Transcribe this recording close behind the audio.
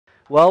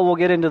Well, we'll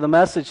get into the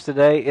message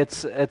today.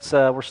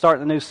 We're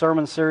starting a new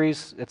sermon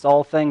series. It's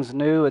all things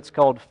new. It's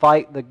called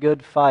Fight the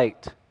Good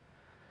Fight,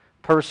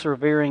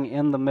 Persevering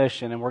in the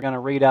Mission. And we're going to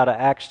read out of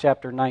Acts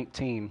chapter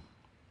 19.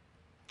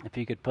 If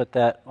you could put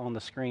that on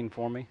the screen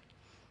for me.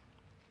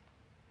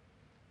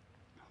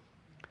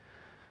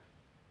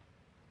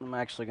 I'm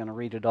actually going to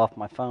read it off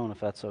my phone if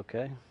that's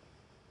okay.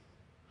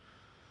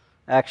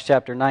 Acts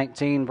chapter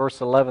 19, verse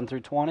 11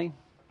 through 20.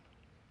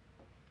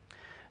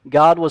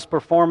 God was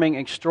performing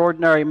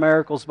extraordinary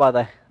miracles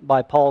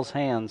by Paul's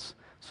hands,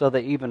 so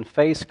that even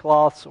face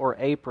cloths or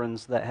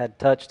aprons that had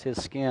touched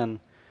his skin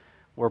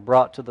were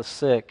brought to the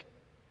sick,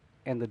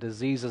 and the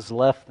diseases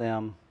left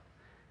them,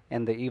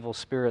 and the evil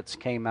spirits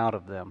came out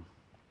of them.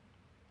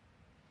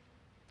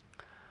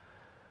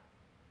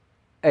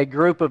 A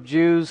group of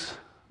Jews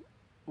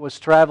was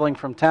traveling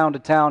from town to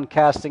town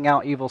casting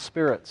out evil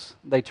spirits.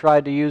 They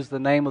tried to use the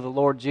name of the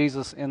Lord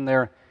Jesus in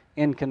their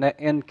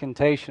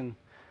incantation,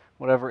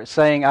 whatever,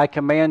 saying, "I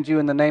command you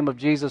in the name of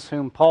Jesus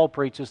whom Paul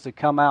preaches to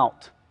come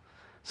out."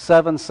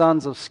 7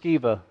 sons of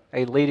Sceva,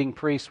 a leading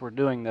priest, were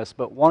doing this.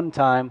 But one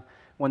time,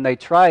 when they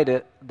tried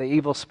it, the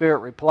evil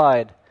spirit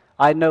replied,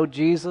 "I know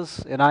Jesus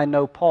and I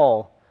know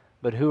Paul,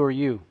 but who are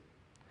you?"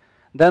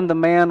 Then the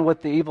man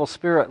with the evil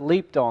spirit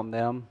leaped on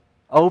them,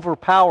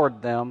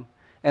 overpowered them,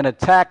 and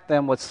attacked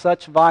them with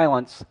such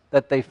violence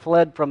that they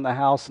fled from the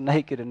house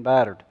naked and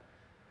battered.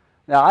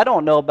 Now, I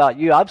don't know about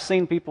you. I've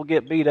seen people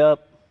get beat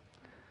up,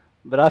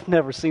 but I've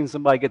never seen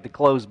somebody get the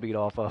clothes beat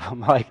off of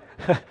them.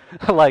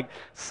 Like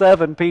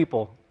 7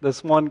 people.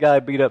 This one guy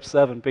beat up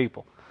 7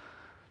 people.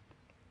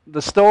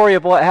 The story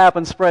of what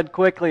happened spread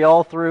quickly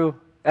all through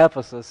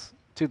Ephesus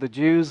to the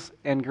Jews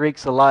and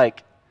Greeks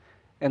alike.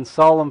 And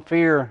solemn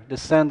fear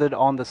descended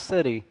on the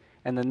city,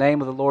 and the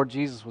name of the Lord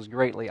Jesus was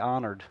greatly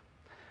honored.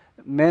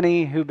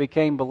 Many who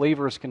became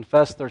believers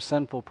confessed their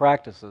sinful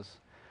practices.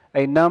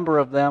 A number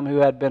of them who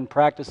had been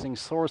practicing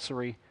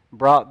sorcery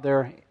brought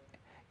their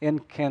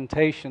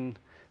incantation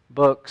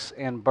books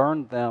and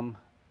burned them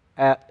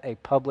at a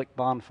public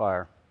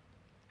bonfire.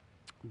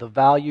 The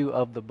value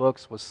of the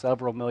books was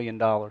several $1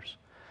 million.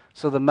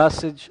 So the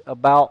message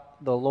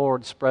about the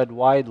Lord spread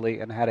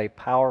widely and had a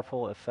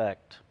powerful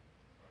effect.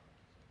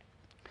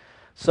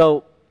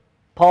 So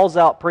Paul's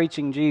out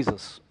preaching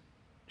Jesus,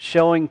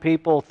 showing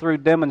people through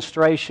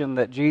demonstration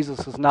that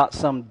Jesus is not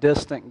some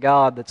distant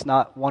God that's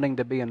not wanting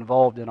to be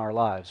involved in our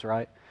lives,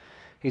 right?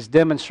 He's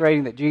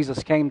demonstrating that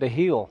Jesus came to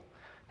heal.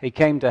 He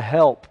came to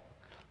help.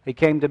 He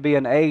came to be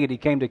an aid. He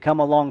came to come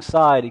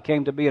alongside. He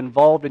came to be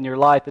involved in your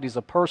life, that He's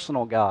a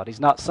personal God.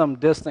 He's not some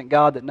distant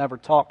God that never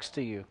talks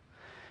to you.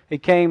 He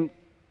came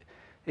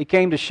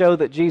to show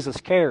that Jesus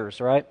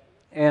cares, right?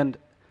 And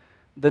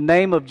the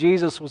name of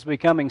Jesus was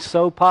becoming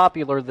so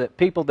popular that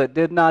people that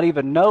did not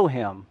even know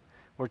Him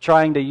were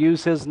trying to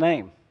use His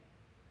name.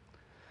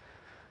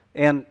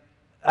 And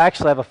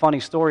actually, I have a funny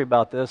story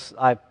about this.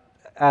 I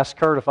asked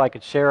Kurt if I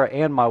could share it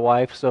and my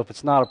wife, so if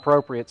it's not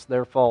appropriate, it's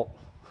their fault.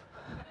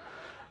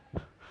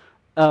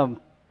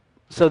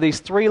 So these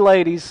 3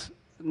 ladies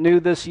knew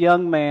this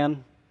young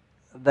man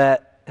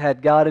that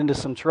had got into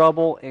some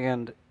trouble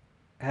and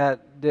had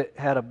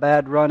a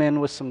bad run-in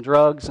with some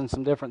drugs and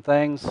some different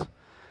things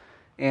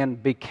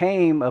and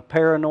became a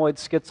paranoid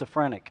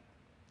schizophrenic.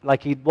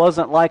 Like he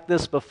wasn't like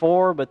this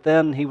before, but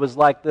then he was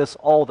like this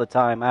all the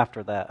time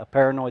after that, a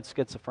paranoid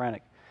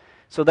schizophrenic.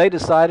 So they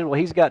decided, well,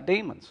 he's got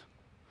demons,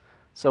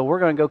 so we're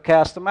going to go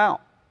cast him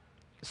out.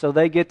 So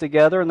they get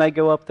together and they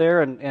go up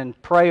there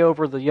and pray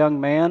over the young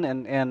man,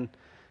 and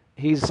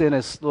he's in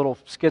his little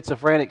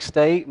schizophrenic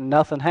state and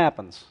nothing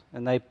happens.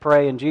 And they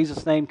pray in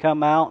Jesus' name,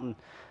 come out, and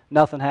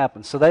nothing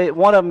happens. So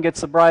one of them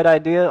gets the bright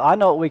idea, I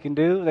know what we can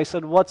do. They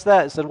said, what's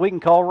that? They said, we can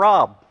call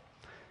Rob.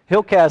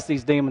 He'll cast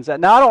these demons out.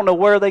 Now, I don't know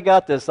where they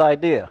got this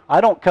idea.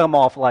 I don't come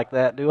off like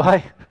that, do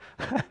I?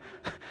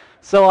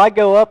 So I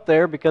go up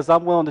there because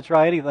I'm willing to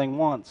try anything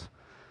once.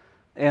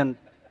 And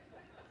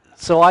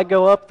so I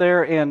go up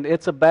there, and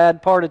it's a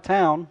bad part of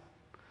town,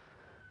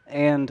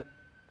 and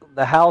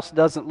the house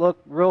doesn't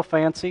look real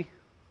fancy,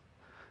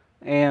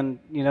 and,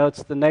 you know,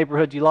 it's the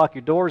neighborhood you lock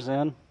your doors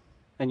in,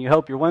 and you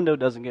hope your window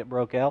doesn't get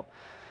broke out.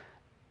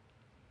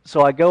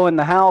 So I go in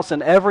the house,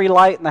 and every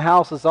light in the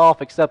house is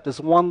off except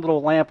this one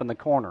little lamp in the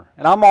corner,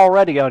 and I'm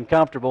already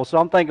uncomfortable, so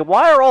I'm thinking,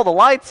 why are all the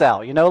lights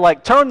out? You know,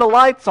 like, turn the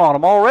lights on.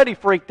 I'm already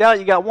freaked out.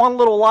 You got one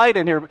little light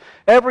in here.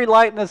 Every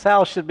light in this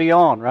house should be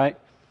on, right?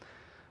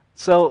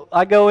 So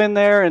I go in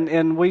there,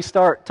 and we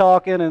start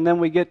talking, and then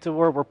we get to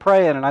where we're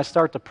praying, and I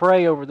start to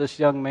pray over this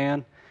young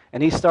man,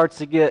 and he starts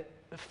to get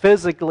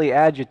physically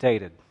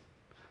agitated.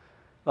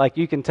 Like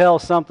you can tell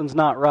something's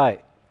not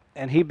right.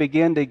 And he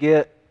began to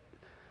get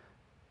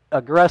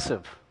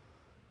aggressive.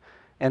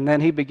 And then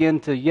he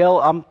began to yell.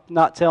 I'm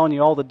not telling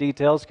you all the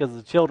details because of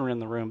the children in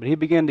the room, but he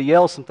began to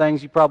yell some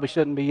things you probably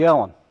shouldn't be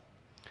yelling.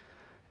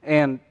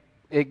 And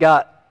it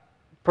got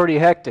pretty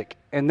hectic.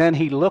 And then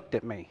he looked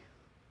at me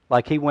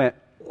like he went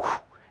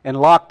and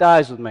locked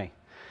eyes with me.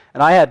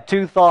 And I had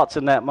 2 thoughts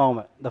in that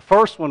moment. The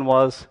first one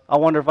was, I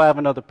wonder if I have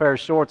another pair of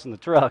shorts in the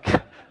truck.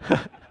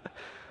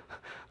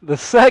 The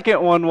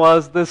second one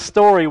was this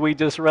story we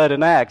just read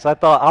in Acts. I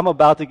thought, I'm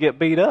about to get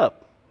beat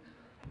up.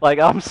 Like,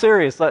 I'm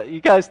serious.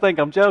 You guys think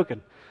I'm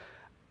joking.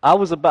 I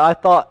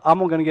thought, I'm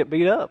going to get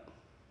beat up.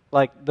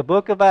 Like, the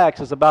book of Acts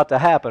is about to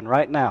happen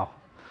right now.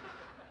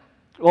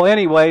 Well,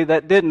 anyway,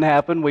 that didn't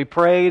happen. We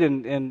prayed,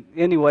 and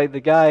anyway, the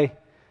guy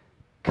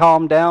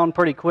calmed down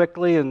pretty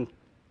quickly,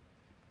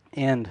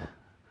 and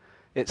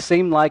it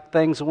seemed like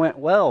things went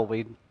well.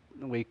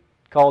 We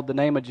called the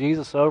name of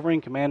Jesus over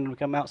him, commanded him to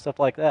come out, stuff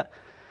like that.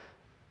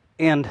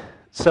 And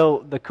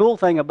so the cool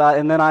thing about it,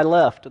 and then I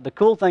left. The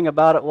cool thing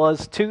about it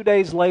was 2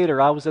 days later,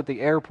 I was at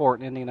the airport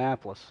in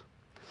Indianapolis,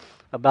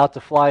 about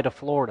to fly to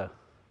Florida.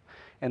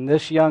 And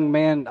this young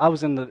man, I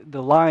was in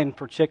the line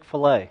for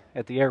Chick-fil-A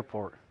at the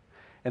airport.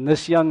 And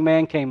this young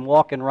man came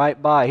walking right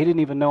by. He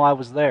didn't even know I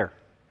was there.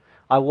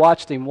 I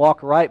watched him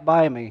walk right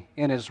by me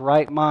in his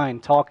right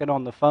mind, talking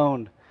on the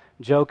phone,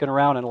 joking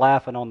around and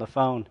laughing on the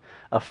phone.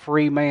 A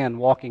free man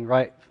walking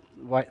right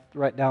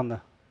down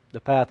the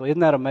pathway. Isn't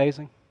that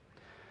amazing?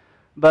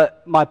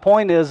 But my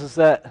point is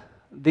that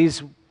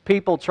these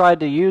people tried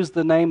to use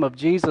the name of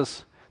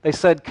Jesus. They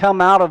said,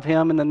 come out of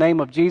him in the name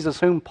of Jesus,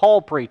 whom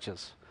Paul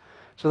preaches.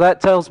 So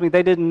that tells me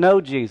they didn't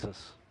know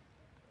Jesus.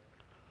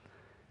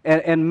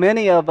 And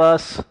many of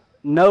us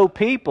know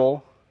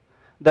people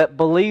that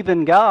believe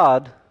in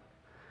God,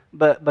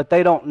 but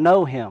they don't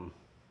know him,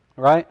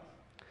 right?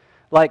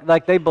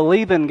 Like they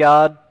believe in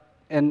God,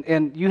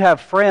 and you have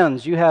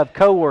friends, you have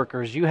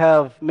coworkers, you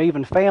have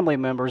even family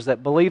members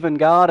that believe in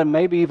God and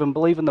maybe even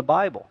believe in the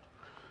Bible,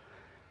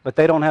 but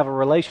they don't have a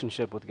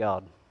relationship with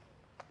God.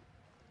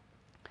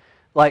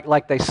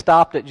 Like they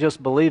stopped at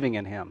just believing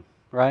in him,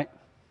 right?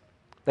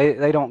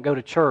 They don't go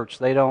to church,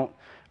 they don't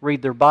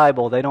read their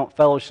Bible, they don't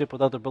fellowship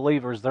with other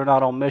believers, they're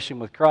not on mission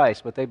with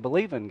Christ, but they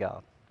believe in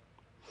God.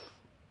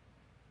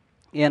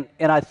 And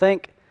I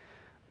think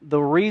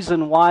the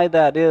reason why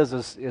that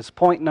is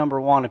point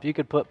number one. If you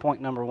could put point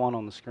number one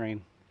on the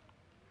screen.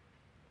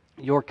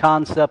 Your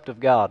concept of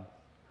God.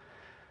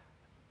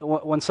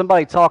 When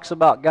somebody talks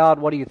about God,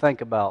 what do you think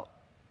about?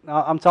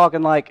 Now, I'm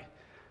talking like,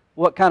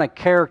 what kind of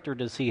character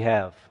does he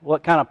have?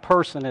 What kind of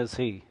person is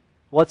he?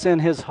 What's in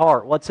his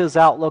heart? What's his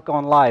outlook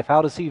on life?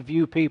 How does he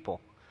view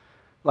people?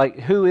 Like,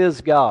 who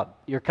is God?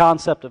 Your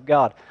concept of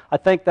God. I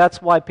think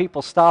that's why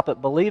people stop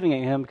at believing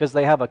in him, because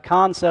they have a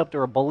concept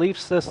or a belief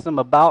system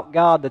about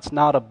God that's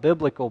not a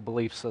biblical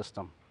belief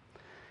system.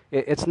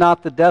 It's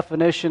not the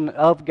definition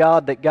of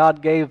God that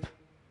God gave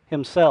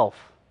himself.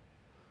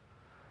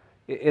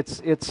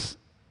 It's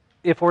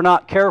if we're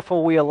not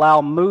careful, we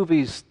allow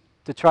movies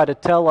to try to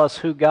tell us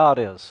who God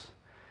is.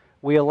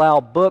 We allow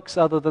books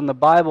other than the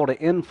Bible to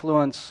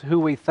influence who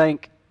we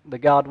think the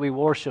God we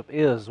worship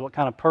is, what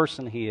kind of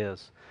person he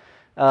is.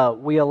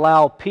 We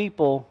allow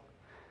people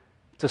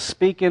to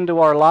speak into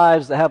our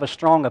lives that have a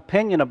strong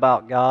opinion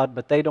about God,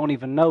 but they don't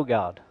even know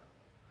God.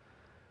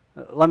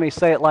 Let me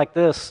say it like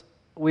this.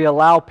 We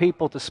allow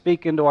people to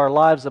speak into our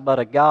lives about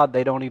a God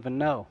they don't even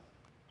know.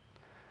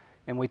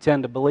 And we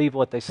tend to believe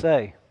what they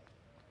say.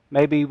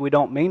 Maybe we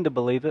don't mean to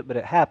believe it, but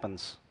it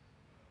happens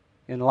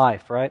in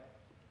life, right?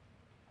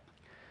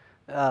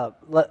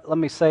 Let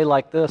me say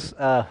like this.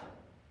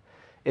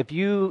 If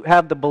you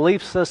have the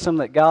belief system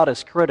that God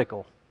is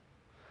critical,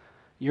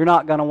 you're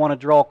not going to want to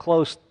draw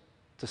close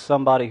to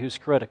somebody who's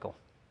critical.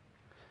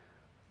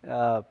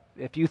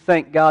 If you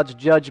think God's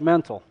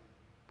judgmental,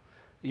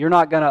 you're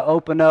not going to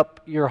open up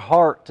your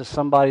heart to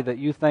somebody that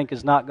you think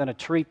is not going to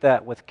treat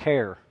that with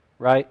care,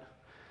 right?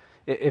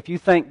 If you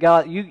think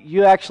God,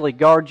 you actually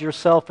guard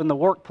yourself in the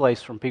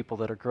workplace from people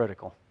that are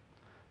critical.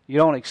 You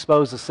don't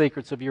expose the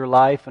secrets of your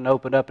life and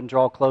open up and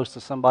draw close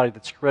to somebody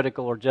that's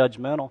critical or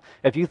judgmental.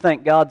 If you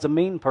think God's a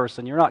mean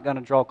person, you're not going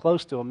to draw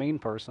close to a mean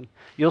person.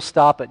 You'll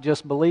stop at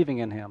just believing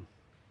in him.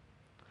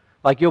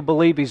 Like, you'll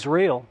believe he's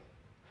real,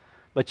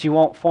 but you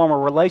won't form a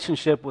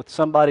relationship with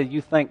somebody you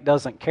think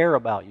doesn't care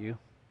about you.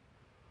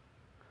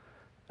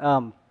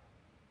 Let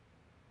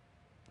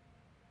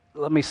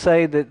me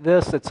say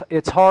that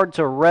it's hard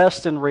to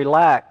rest and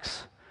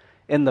relax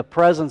in the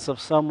presence of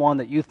someone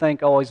that you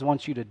think always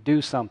wants you to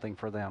do something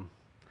for them.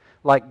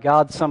 Like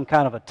God's some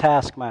kind of a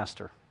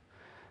taskmaster.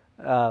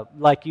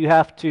 Like you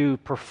have to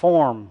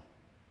perform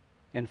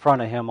in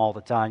front of him all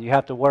the time. You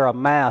have to wear a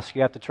mask.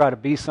 You have to try to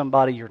be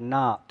somebody you're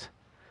not.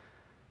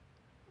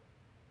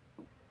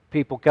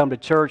 People come to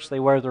church, they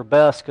wear their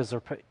best because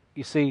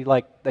you see,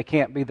 like they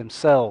can't be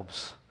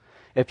themselves.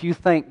 If you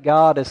think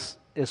God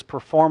is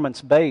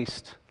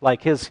performance-based,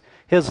 like His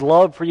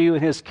love for you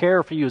and His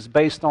care for you is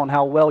based on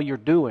how well you're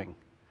doing.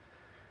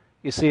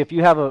 You see, if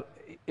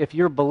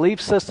your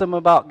belief system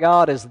about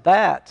God is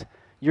that,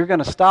 you're going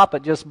to stop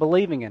at just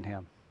believing in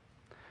Him.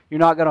 You're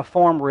not going to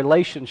form a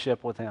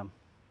relationship with Him.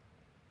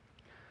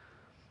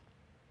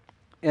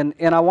 And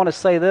I want to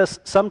say this,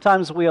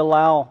 sometimes we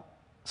allow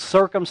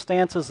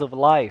circumstances of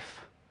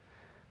life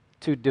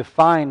to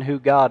define who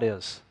God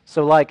is.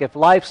 So like if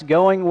life's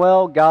going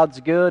well,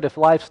 God's good. If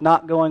life's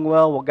not going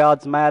well,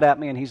 God's mad at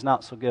me and He's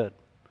not so good.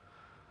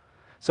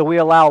 So we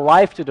allow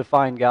life to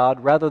define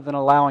God rather than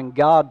allowing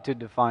God to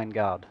define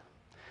God.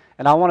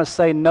 And I want to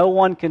say no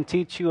one can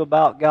teach you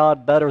about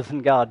God better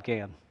than God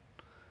can.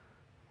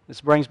 This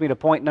brings me to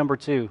point number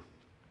 2.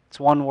 It's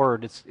one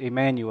word. It's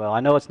Emmanuel. I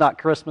know it's not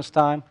Christmas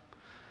time,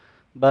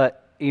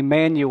 but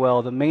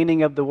Emmanuel, the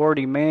meaning of the word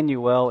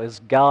Emmanuel is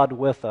God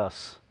with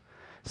us.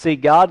 See,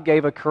 God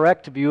gave a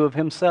correct view of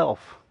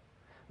himself.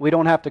 We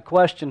don't have to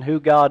question who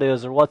God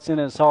is or what's in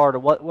his heart or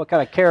what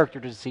kind of character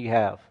does he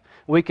have.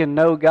 We can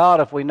know God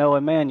if we know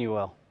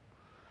Emmanuel,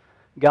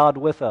 God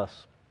with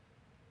us.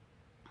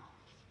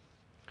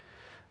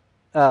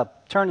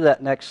 Turn to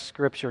that next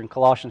scripture in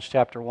Colossians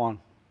chapter 1.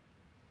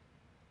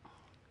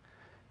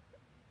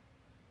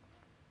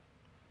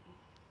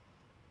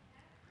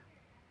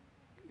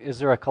 Is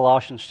there a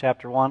Colossians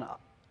chapter 1?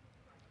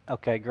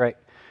 Okay, great.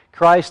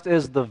 Christ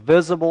is the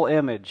visible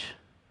image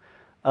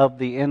of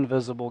the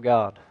invisible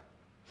God.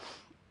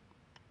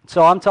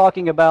 So I'm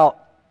talking about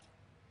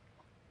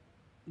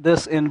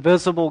this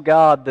invisible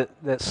God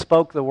that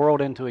spoke the world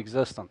into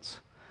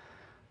existence.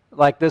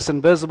 Like this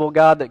invisible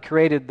God that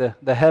created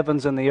the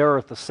heavens and the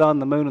earth, the sun,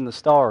 the moon, and the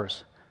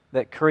stars,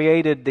 that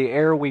created the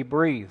air we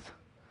breathe,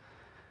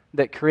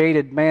 that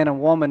created man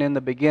and woman in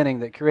the beginning,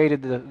 that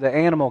created the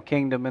animal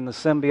kingdom and the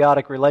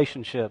symbiotic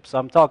relationships.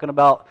 I'm talking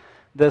about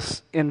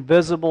this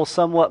invisible,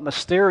 somewhat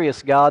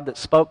mysterious God that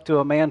spoke to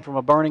a man from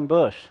a burning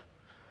bush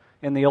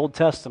in the Old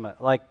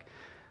Testament.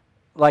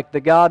 Like the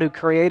God who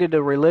created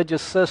a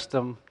religious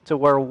system to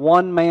where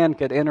one man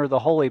could enter the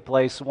holy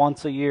place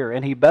once a year.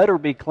 And he better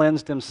be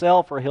cleansed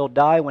himself or he'll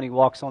die when he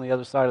walks on the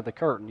other side of the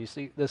curtain. You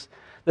see,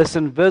 this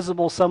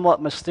invisible,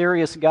 somewhat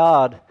mysterious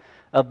God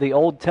of the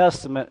Old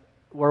Testament,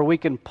 where we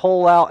can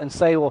pull out and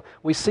say, well,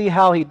 we see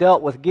how he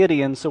dealt with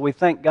Gideon, so we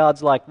think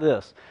God's like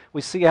this. We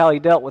see how he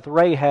dealt with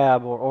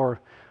Rahab or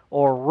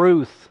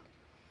Ruth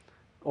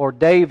or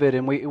David,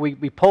 and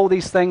we pull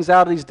these things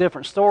out of these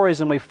different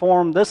stories and we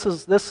form, this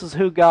is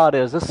who God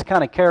is. This is the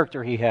kind of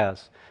character he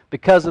has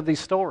because of these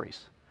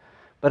stories.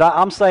 But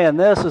I'm saying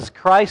this is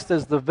Christ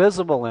is the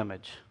visible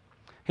image.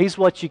 He's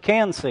what you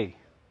can see.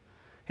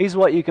 He's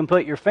what you can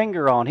put your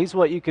finger on. He's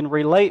what you can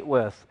relate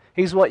with.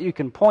 He's what you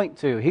can point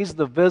to. He's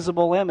the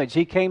visible image.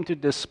 He came to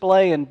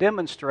display and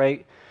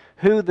demonstrate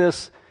who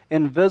this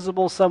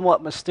invisible,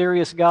 somewhat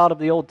mysterious God of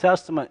the Old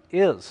Testament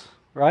is,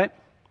 right?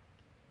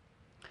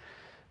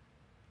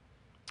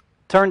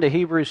 Turn to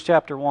Hebrews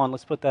chapter 1.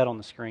 Let's put that on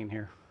the screen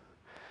here.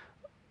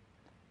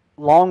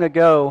 Long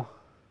ago,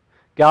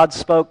 God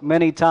spoke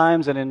many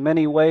times and in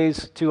many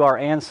ways to our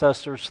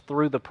ancestors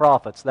through the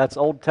prophets. That's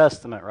Old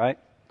Testament, right?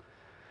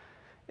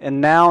 And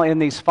now in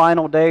these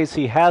final days,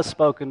 he has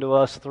spoken to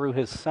us through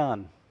his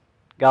Son.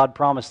 God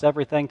promised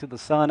everything to the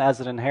Son as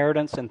an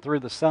inheritance, and through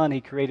the Son he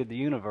created the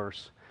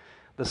universe.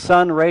 The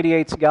Son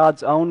radiates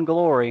God's own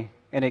glory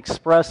and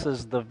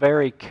expresses the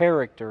very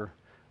character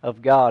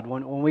of God.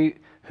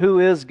 Who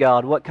is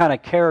God? What kind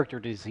of character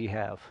does he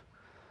have?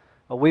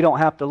 Well, we don't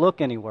have to look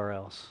anywhere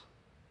else.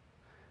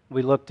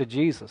 We look to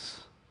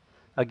Jesus.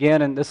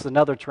 Again, and this is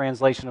another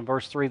translation of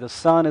verse 3, the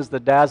Son is the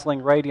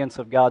dazzling radiance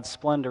of God's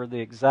splendor, the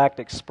exact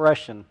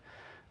expression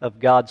of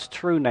God's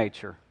true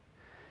nature,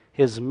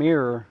 his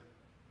mirror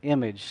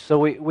image. So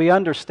we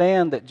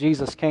understand that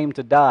Jesus came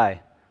to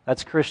die.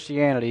 That's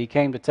Christianity. He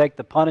came to take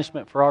the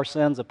punishment for our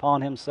sins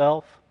upon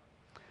himself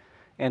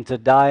and to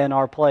die in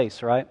our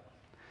place, right?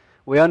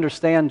 We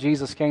understand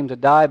Jesus came to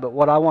die, but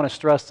what I want to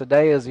stress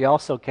today is he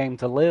also came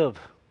to live.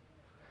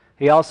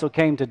 He also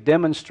came to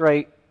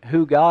demonstrate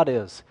who God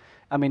is.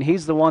 I mean,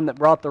 he's the one that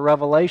brought the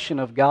revelation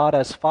of God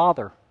as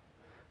Father.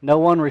 No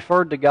one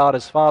referred to God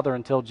as Father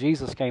until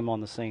Jesus came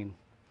on the scene.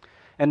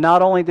 And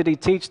not only did he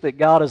teach that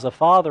God is a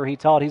Father, he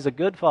taught he's a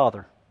good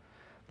Father.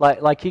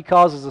 Like he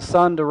causes the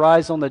sun to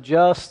rise on the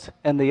just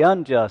and the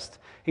unjust.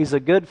 He's a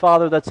good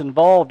Father that's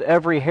involved.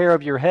 Every hair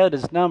of your head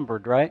is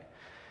numbered, right?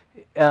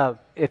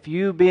 If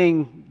you,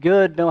 being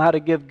good, know how to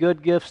give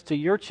good gifts to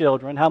your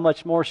children, how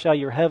much more shall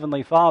your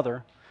heavenly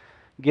Father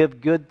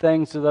give good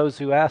things to those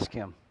who ask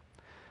him?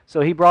 So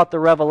he brought the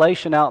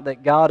revelation out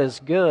that God is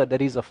good, that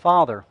he's a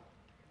Father.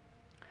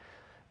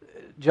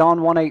 John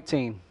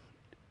 1:18.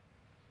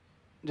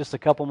 Just a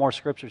couple more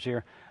scriptures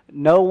here.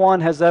 No one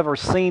has ever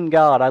seen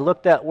God. I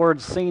looked that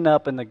word seen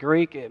up in the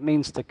Greek. It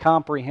means to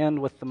comprehend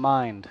with the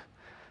mind.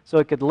 So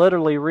it could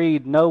literally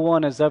read, no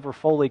one has ever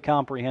fully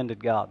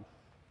comprehended God.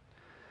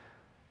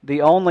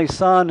 The only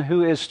Son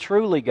who is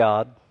truly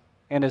God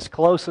and is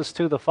closest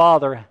to the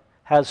Father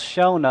has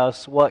shown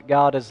us what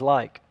God is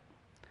like.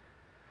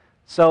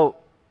 So,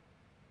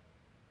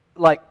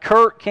 like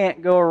Kurt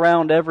can't go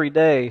around every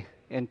day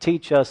and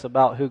teach us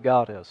about who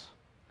God is.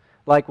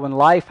 Like when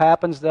life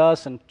happens to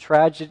us and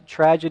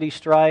tragedy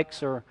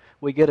strikes or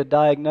we get a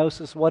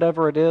diagnosis,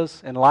 whatever it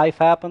is, and life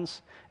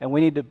happens, and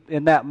we need to,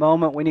 in that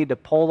moment, we need to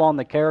pull on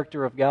the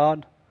character of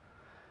God.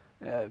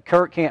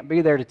 Kurt can't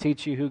be there to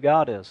teach you who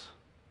God is.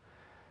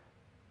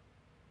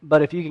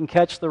 But if you can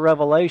catch the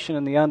revelation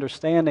and the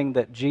understanding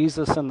that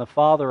Jesus and the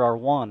Father are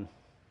one,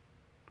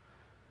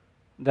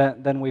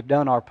 then we've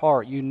done our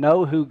part. You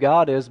know who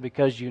God is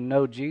because you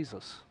know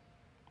Jesus.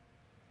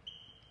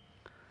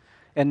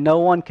 And no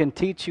one can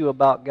teach you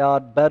about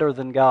God better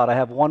than God. I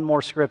have one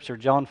more scripture,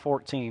 John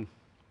 14.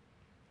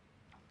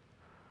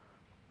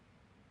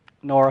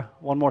 Nora,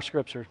 one more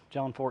scripture,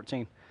 John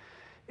 14.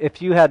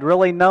 If you had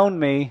really known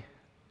me,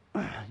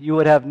 you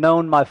would have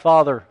known my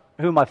Father,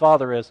 who my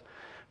Father is.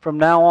 From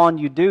now on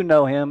you do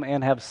know him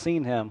and have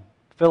seen him.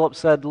 Philip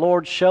said,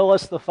 Lord, show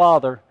us the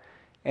Father,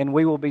 and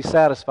we will be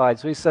satisfied.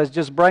 So he says,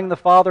 just bring the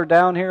Father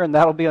down here, and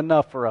that'll be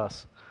enough for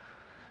us.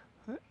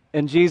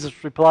 And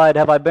Jesus replied,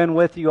 have I been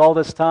with you all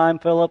this time,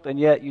 Philip, and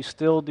yet you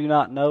still do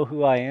not know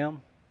who I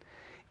am?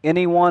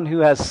 Anyone who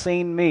has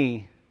seen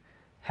me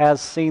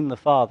has seen the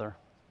Father.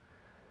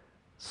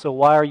 So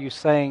why are you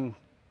saying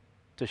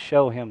to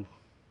show him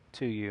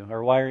to you?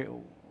 Or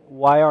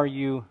why are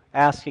you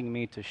asking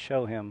me to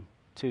show him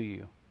to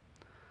you?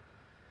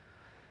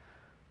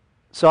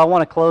 So I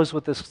want to close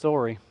with this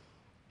story.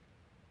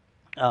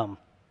 A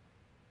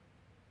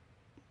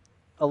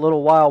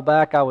little while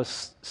back, I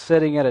was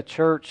sitting at a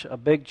church, a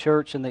big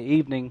church in the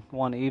evening,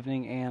 one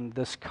evening, and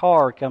this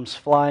car comes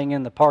flying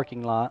in the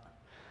parking lot.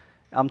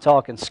 I'm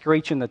talking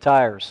screeching the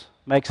tires,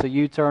 makes a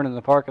U-turn in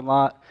the parking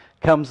lot,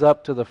 comes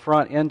up to the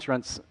front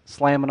entrance,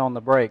 slamming on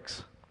the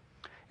brakes.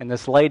 And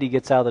this lady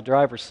gets out of the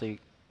driver's seat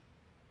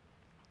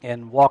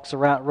and walks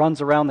around,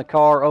 runs around the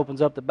car,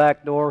 opens up the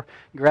back door,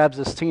 grabs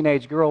this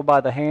teenage girl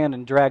by the hand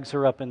and drags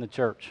her up in the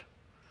church.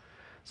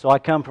 So I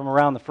come from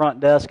around the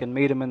front desk and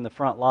meet him in the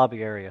front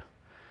lobby area.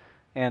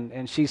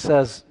 And she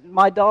says,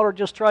 my daughter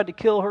just tried to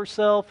kill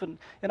herself, and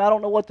I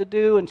don't know what to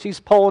do. And she's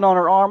pulling on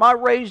her arm. I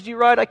raised you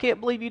right. I can't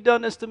believe you've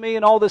done this to me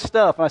and all this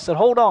stuff. And I said,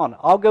 hold on.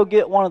 I'll go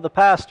get one of the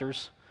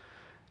pastors,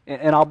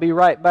 and I'll be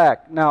right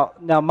back. Now,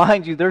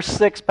 mind you, there's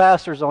 6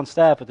 pastors on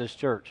staff at this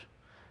church,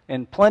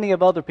 and plenty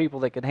of other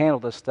people that can handle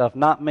this stuff,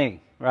 not me,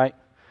 right?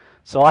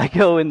 So I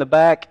go in the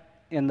back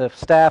in the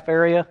staff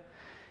area,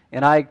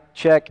 and I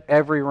check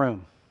every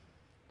room,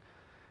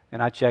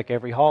 and I check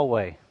every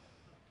hallway.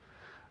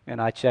 And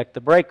I checked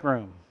the break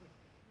room.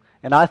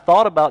 And I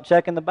thought about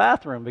checking the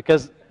bathroom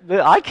because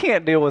I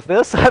can't deal with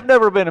this. I've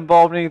never been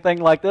involved in anything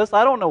like this.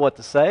 I don't know what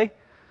to say.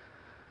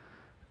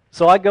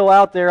 So I go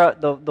out there,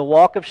 the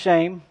walk of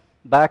shame,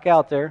 back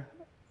out there,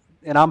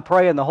 and I'm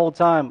praying the whole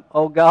time,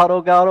 oh God,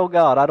 oh God, oh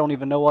God, I don't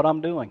even know what I'm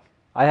doing.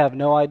 I have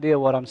no idea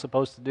what I'm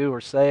supposed to do or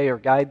say or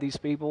guide these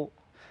people.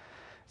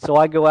 So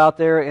I go out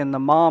there, and the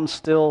mom's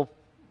still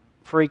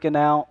freaking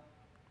out.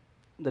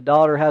 The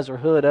daughter has her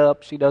hood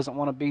up. She doesn't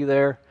want to be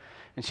there.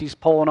 And she's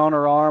pulling on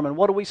her arm, and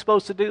what are we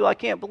supposed to do? I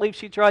can't believe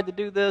she tried to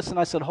do this. And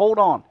I said, hold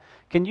on.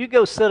 Can you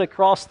go sit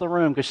across the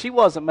room? Because she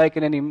wasn't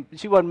making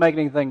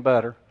anything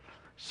better.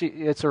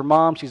 It's her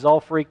mom. She's all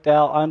freaked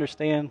out. I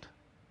understand,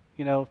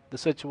 the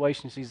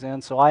situation she's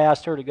in. So I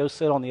asked her to go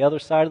sit on the other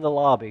side of the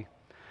lobby,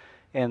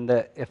 and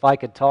that if I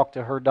could talk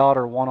to her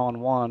daughter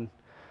one-on-one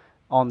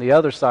on the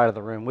other side of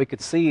the room. We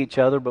could see each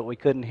other, but we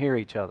couldn't hear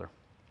each other.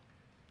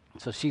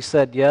 So she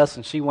said yes,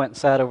 and she went and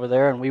sat over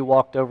there, and we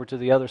walked over to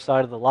the other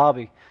side of the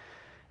lobby.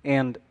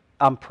 And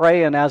I'm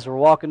praying as we're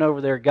walking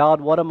over there,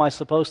 God, what am I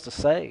supposed to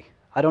say?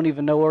 I don't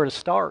even know where to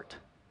start.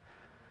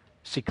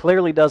 She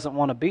clearly doesn't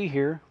want to be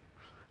here.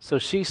 So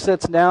she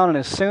sits down, and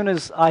as soon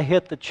as I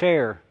hit the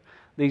chair,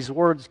 these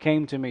words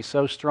came to me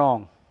so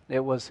strong.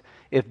 It was,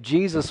 if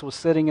Jesus was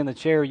sitting in the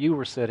chair you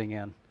were sitting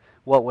in,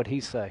 what would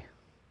he say?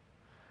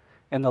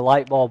 And the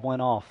light bulb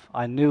went off.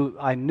 I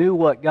knew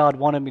what God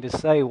wanted me to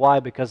say. Why?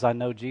 Because I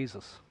know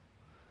Jesus.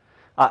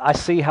 I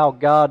see how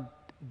God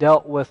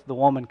dealt with the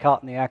woman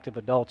caught in the act of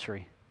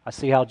adultery. I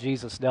see how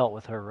Jesus dealt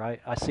with her,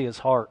 right? I see his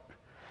heart.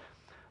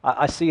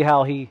 I see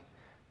how he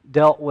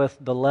dealt with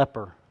the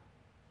leper.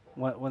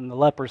 When the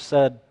leper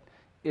said,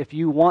 if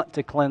you want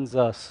to cleanse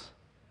us,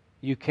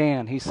 you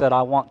can. He said,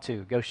 I want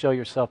to. Go show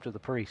yourself to the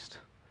priest.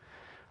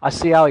 I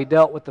see how he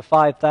dealt with the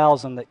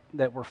 5,000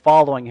 that were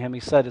following him. He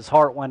said his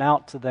heart went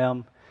out to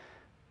them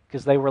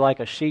because they were like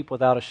a sheep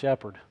without a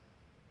shepherd.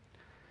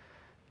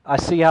 I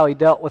see how he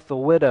dealt with the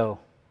widow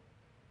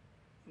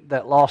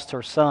that lost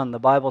her son. The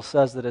Bible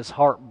says that his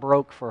heart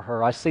broke for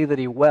her. I see that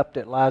he wept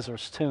at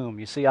Lazarus' tomb.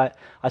 You see, I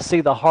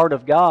see the heart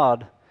of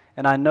God,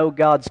 and I know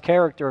God's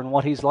character and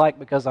what he's like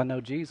because I know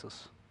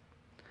Jesus.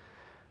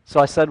 So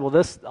I said,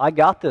 well, I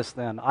got this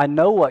then. I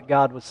know what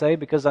God would say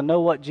because I know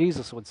what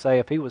Jesus would say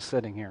if he was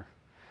sitting here.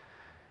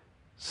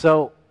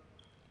 So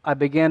I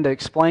began to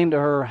explain to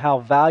her how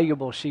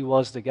valuable she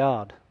was to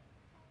God,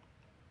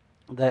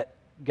 that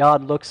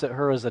God looks at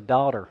her as a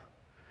daughter.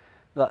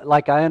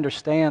 Like I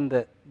understand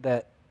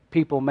that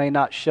people may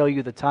not show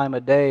you the time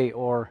of day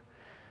or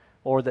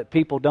that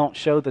people don't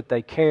show that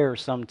they care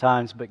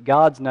sometimes, but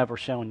God's never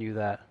shown you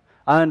that.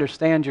 I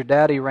understand your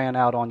daddy ran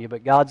out on you,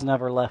 but God's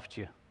never left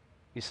you.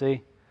 You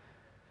see?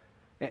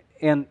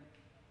 And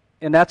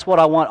that's what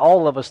I want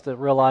all of us to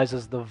realize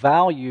is the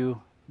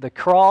value, the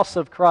cross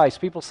of Christ.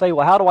 People say,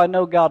 well, how do I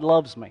know God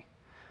loves me?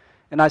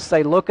 And I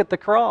say, look at the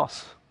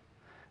cross.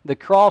 The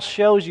cross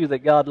shows you that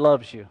God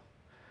loves you.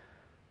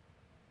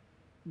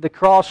 The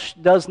cross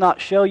does not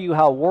show you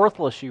how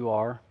worthless you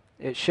are.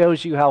 It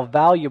shows you how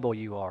valuable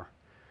you are.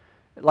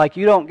 Like,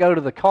 you don't go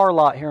to the car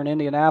lot here in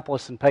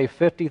Indianapolis and pay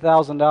 $50,000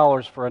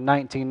 for a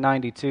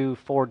 1992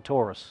 Ford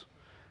Taurus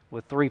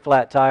with 3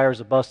 flat tires,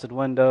 a busted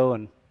window,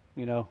 and,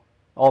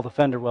 all the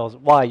fender wells.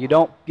 Why? You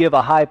don't give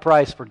a high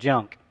price for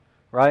junk,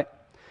 right?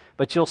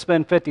 But you'll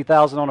spend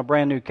 $50,000 on a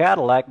brand new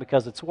Cadillac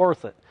because it's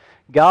worth it.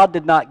 God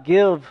did not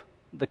give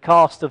the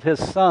cost of His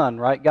Son,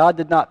 right? God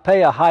did not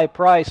pay a high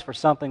price for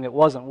something that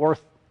wasn't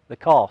worth the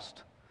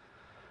cost.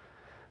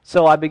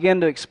 So I began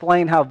to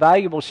explain how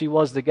valuable she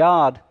was to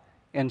God,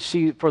 and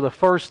she, for the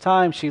first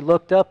time, she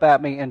looked up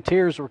at me and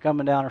tears were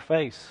coming down her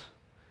face.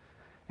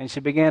 And she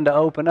began to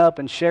open up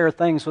and share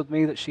things with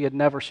me that she had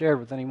never shared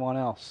with anyone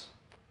else.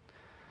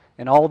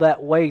 And all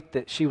that weight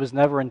that she was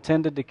never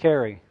intended to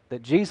carry,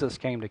 that Jesus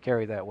came to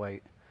carry that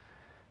weight,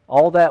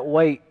 all that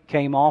weight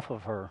came off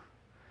of her.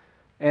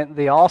 And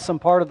the awesome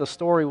part of the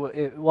story,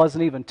 it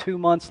wasn't even 2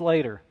 months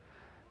later,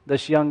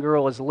 this young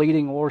girl is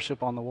leading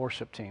worship on the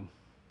worship team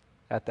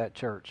at that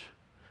church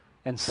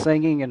and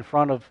singing in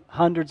front of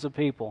hundreds of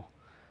people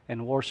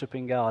and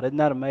worshiping God. Isn't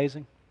that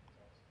amazing?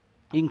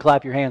 You can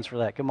clap your hands for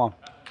that. Come on.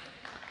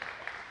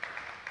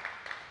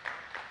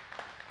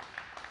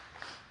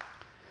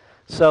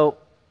 So,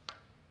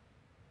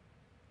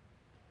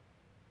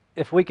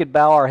 if we could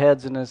bow our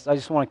heads in this, I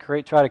just want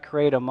to try to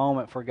create a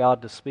moment for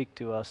God to speak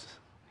to us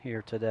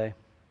here today.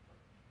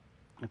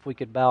 If we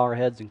could bow our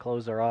heads and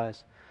close our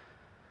eyes.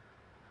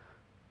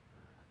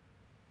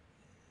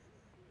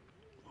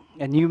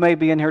 And you may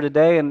be in here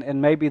today,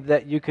 and maybe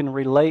that you can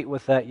relate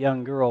with that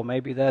young girl.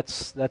 Maybe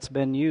that's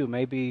been you.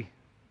 Maybe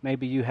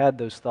you had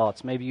those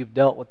thoughts. Maybe you've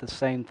dealt with the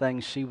same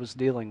things she was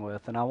dealing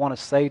with. And I want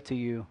to say to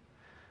you,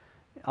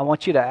 I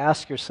want you to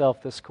ask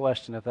yourself this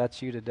question, if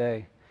that's you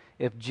today.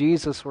 If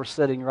Jesus were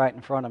sitting right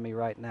in front of me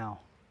right now,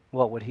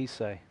 what would He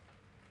say?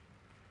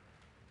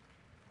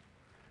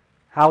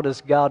 How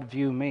does God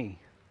view me?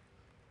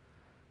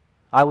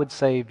 I would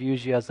say He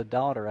views you as a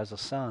daughter, as a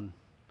son,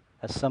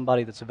 as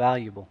somebody that's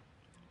valuable.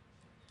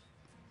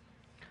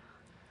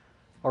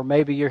 Or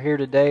maybe you're here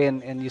today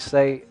and you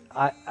say,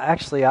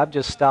 I've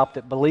just stopped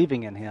at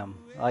believing in Him.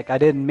 Like, I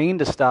didn't mean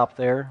to stop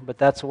there, but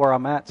that's where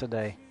I'm at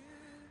today.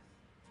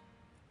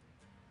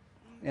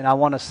 And I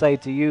want to say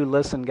to you,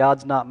 listen,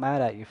 God's not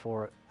mad at you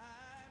for it.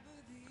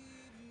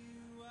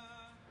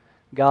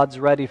 God's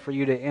ready for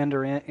you to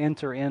enter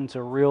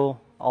into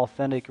real,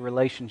 authentic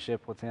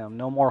relationship with Him.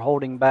 No more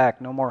holding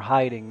back, no more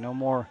hiding, no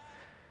more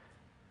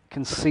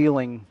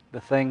concealing the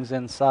things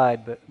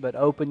inside, but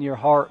open your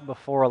heart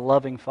before a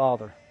loving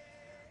Father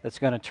that's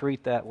going to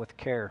treat that with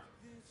care.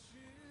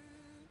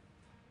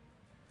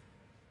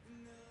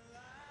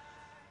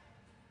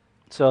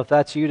 So if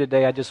that's you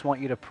today, I just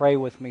want you to pray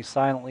with me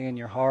silently in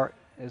your heart.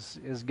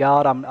 Is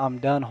God, I'm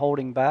done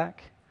holding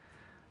back.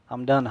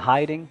 I'm done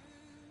hiding.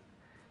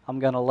 I'm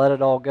going to let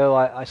it all go.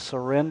 I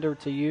surrender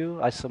to You.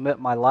 I submit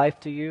my life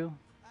to You.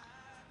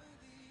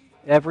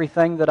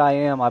 Everything that I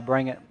am, I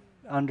bring it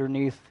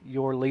underneath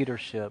Your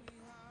leadership.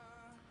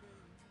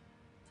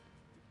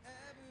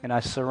 And I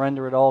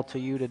surrender it all to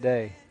You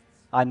today.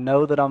 I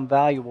know that I'm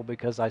valuable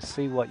because I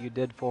see what You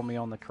did for me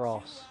on the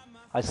cross.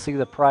 I see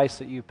the price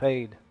that You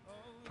paid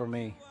for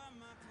me.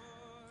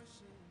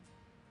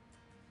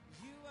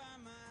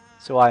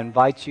 So I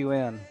invite you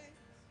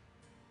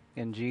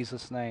in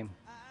Jesus' name.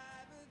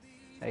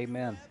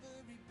 Amen.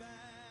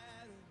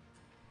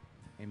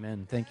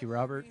 Amen. Thank you,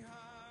 Robert.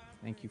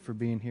 Thank you for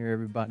being here,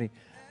 everybody.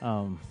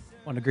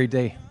 What a great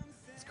day.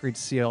 It's great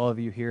to see all of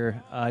you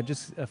here.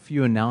 Just a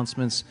few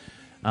announcements.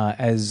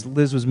 As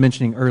Liz was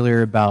mentioning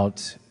earlier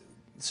about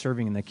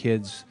serving in the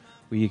kids,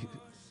 we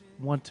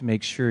want to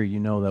make sure you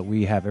know that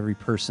we have every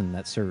person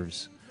that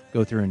serves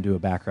go through and do a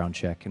background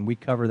check. And we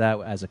cover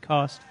that as a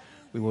cost.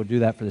 We will do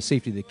that for the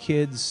safety of the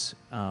kids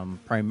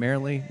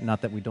primarily.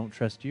 Not that we don't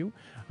trust you,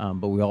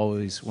 but we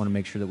always want to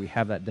make sure that we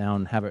have that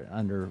down, have it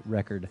under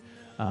record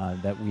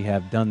that we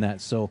have done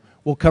that. So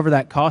we'll cover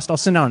that cost. I'll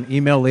send out an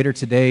email later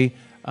today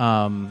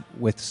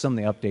with some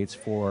of the updates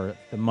for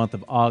the month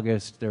of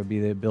August. There will be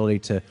the ability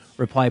to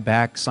reply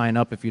back, sign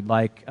up if you'd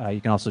like.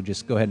 You can also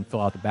just go ahead and fill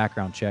out the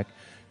background check,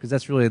 because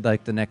that's really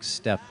like the next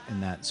step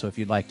in that. So if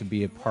you'd like to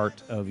be a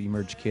part of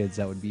Emerge Kids,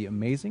 that would be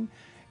amazing.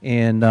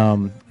 And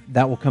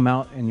that will come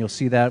out, and you'll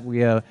see that. We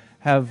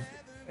have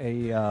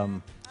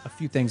a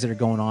few things that are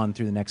going on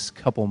through the next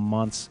couple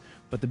months.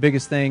 But the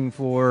biggest thing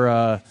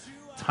for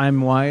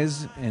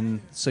time-wise, and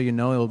so you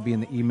know, it'll be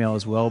in the email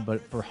as well,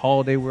 but for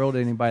Holiday World,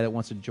 anybody that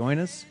wants to join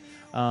us,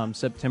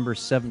 September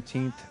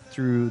 17th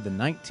through the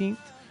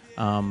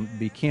 19th,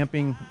 be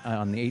camping.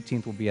 On the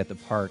 18th, we'll be at the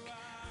park.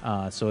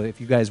 So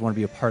if you guys want to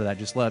be a part of that,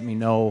 just let me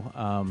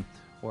know,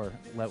 or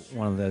let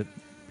one of the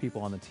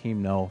people on the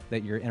team know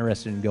that you're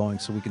interested in going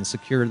so we can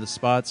secure the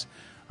spots.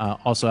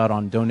 Also out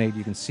on Donate,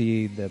 you can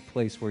see the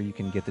place where you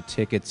can get the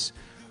tickets.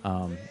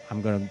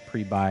 I'm going to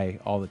pre-buy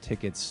all the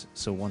tickets,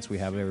 so once we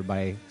have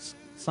everybody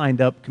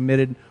signed up,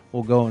 committed,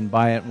 we'll go and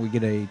buy it, and we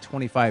get a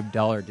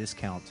 $25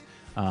 discount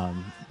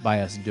by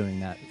us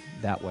doing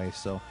that way.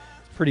 So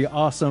it's pretty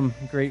awesome,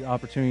 great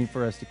opportunity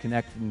for us to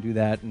connect and do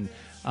that. And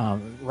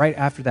Right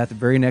after that, the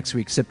very next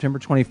week, September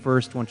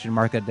 21st, I want you to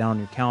mark that down on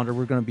your calendar.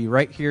 We're going to be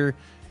right here,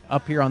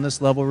 up here on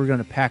this level. We're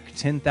going to pack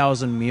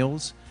 10,000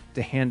 meals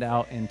to hand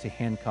out into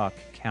Hancock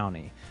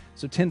County.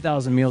 So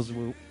 10,000 meals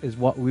is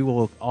what we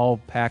will all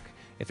pack.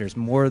 If there's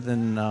more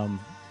than,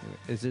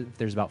 if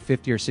there's about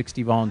 50 or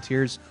 60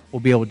 volunteers, we'll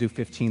be able to do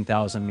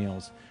 15,000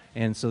 meals.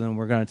 And so then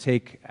we're going to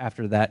take,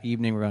 after that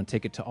evening, we're going to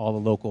take it to all the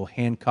local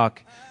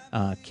Hancock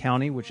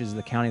County, which is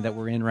the county that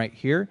we're in right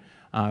here.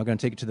 We're going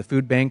to take it to the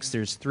food banks.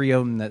 There's 3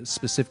 of them that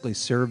specifically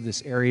serve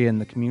this area in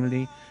the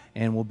community,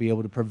 and we'll be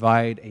able to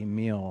provide a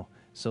meal.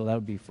 So that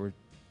would be for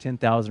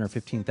 10,000 or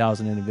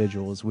 15,000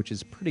 individuals, which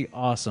is pretty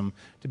awesome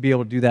to be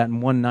able to do that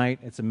in one night.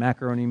 It's a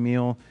macaroni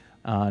meal,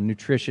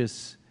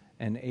 nutritious,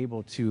 and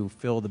able to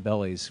fill the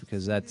bellies,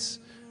 because that's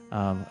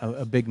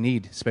a big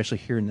need, especially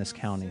here in this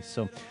county.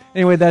 So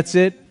anyway, that's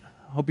it.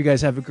 Hope you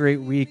guys have a great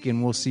week,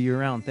 and we'll see you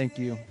around. Thank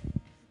you.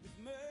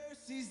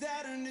 Mercies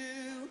that are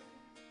new,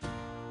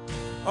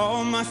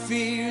 all my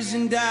fears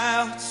and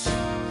doubts,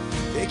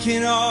 they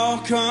can all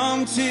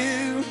come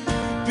to,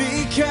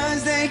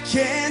 because they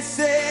can't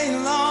stay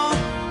long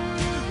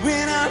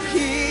when I'm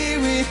here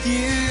with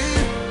you.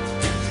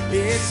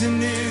 It's a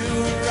new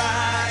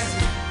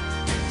horizon,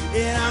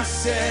 and I'm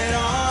set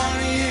on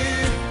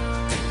you,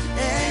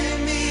 and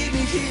you meet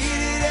me here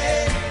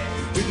today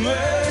with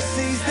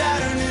mercies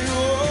that are new.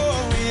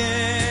 Oh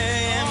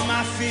yeah, and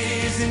my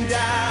fears and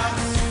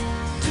doubts,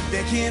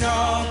 they can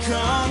all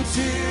come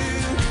true,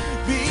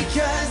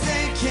 because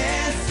they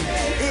can't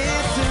stay.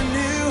 It's a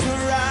new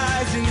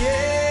horizon,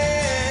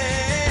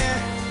 yeah,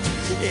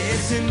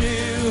 it's a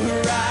new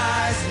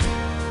horizon,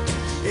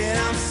 and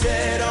I'm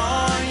set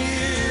on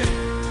you,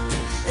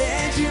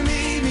 and you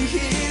meet me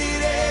here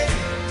today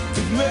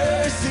with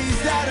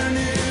mercies that are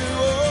new.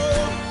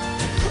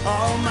 Oh,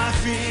 all my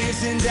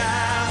fears and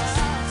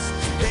doubts,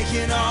 they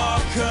can all